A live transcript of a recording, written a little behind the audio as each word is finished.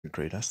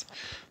traders.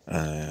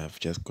 I've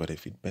just got a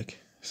feedback,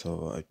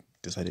 so I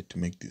decided to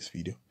make this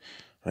video.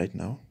 Right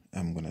now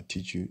I'm gonna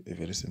teach you a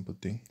very simple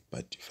thing,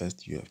 but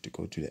first you have to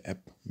go to the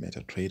app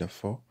Metatrader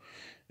 4,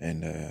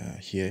 and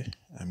here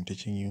I'm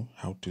teaching you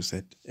how to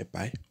set a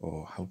buy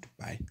or how to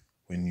buy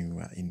when you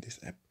are in this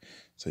app.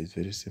 So it's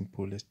very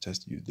simple. Let's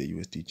just use the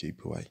USD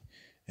JPY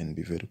and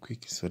be very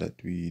quick so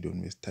that we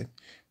don't waste time.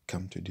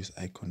 Come to this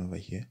icon over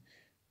here,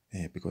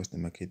 because the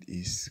market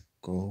is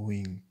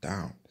going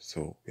down,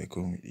 so we're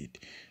going with it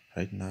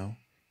right now.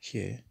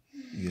 Here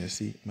you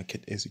see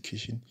market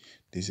execution.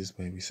 This is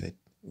where we set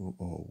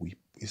or we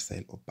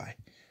sell or buy.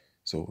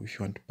 So if you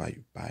want to buy,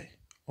 you buy,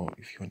 or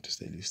if you want to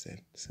sell, you sell.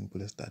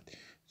 Simple as that.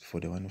 For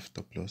the one of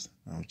stop loss,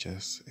 I'll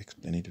just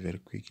explain it very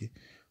quickly.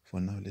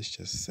 For now, let's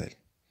just sell.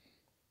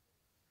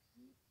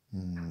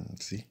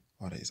 See,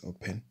 order is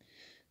open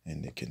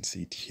and you can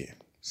see it here.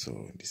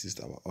 So this is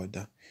our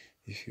order.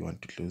 If you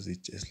want to close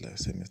it, just like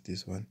same as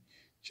this one,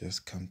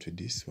 just come to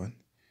this one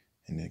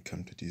and then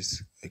come to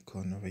this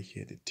icon over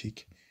here, the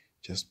tick.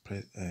 Just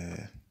press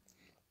a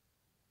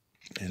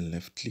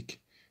left click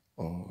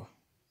or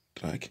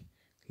drag,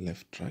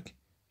 left drag,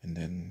 and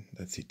then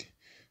that's it.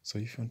 So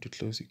if you want to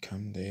close, you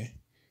come there,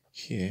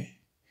 here,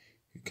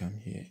 you come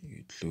here,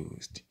 you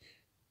closed,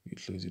 you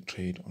close your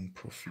trade on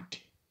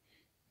profit.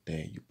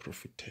 There you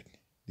profited.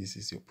 This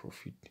is your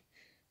profit.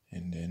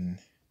 And then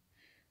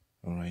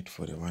all right,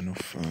 for the one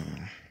of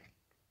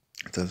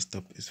the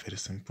stop is very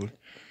simple.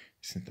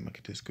 Since the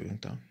market is going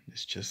down,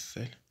 let's just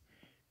sell,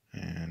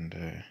 and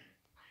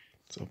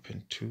it's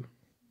open to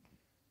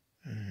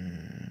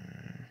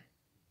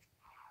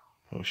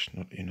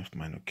not enough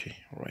man. Okay,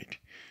 all right.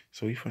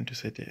 So if you want to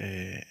set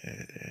a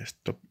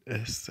stop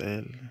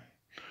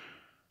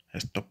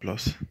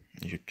loss,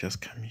 you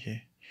just come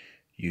here,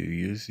 you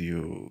use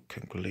your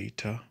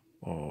calculator,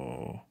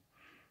 or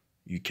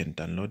you can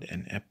download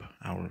an app.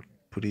 I will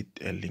put it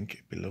a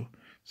link below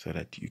so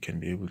that you can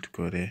be able to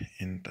go there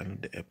and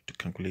download the app to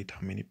calculate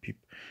how many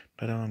people.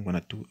 But I'm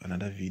gonna do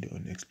another video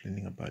on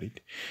explaining about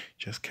it.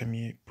 Just come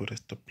here, put a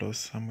stop loss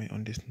somewhere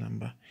on this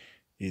number.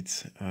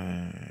 It's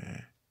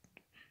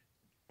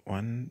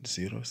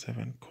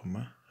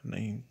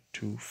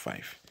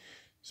 107.925.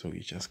 so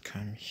you just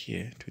come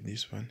here to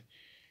this one,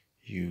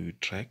 you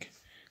drag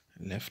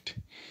left,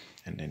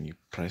 and then you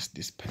press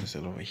this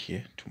pencil over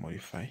here to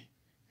modify,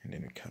 and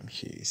then we come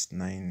here, it's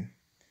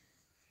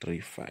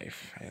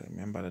 935. I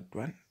remember that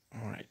one.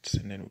 All right,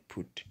 and then we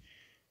put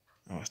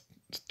our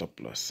stop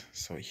loss.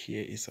 So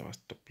here is our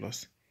stop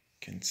loss. You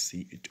can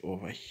see it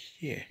over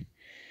here.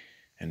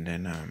 And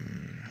then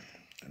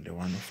the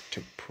one of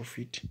take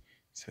profit,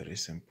 it's very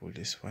simple.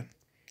 This one,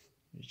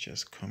 you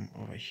just come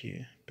over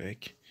here,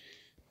 back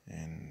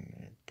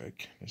and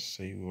back. Let's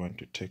say we want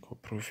to take a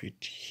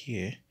profit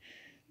here,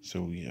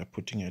 so we are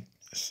putting it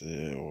as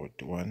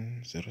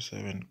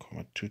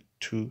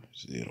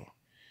 107.220.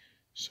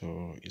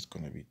 so it's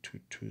gonna be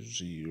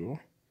 220.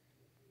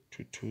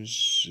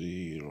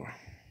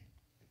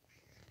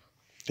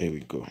 There we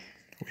go.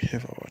 We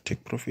have our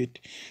take profit,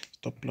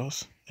 stop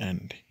loss,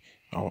 and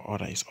our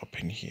order is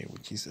open here,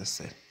 which is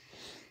as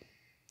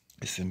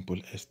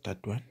simple as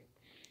that one.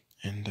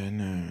 And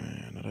then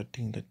another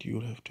thing that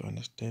you'll have to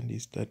understand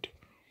is that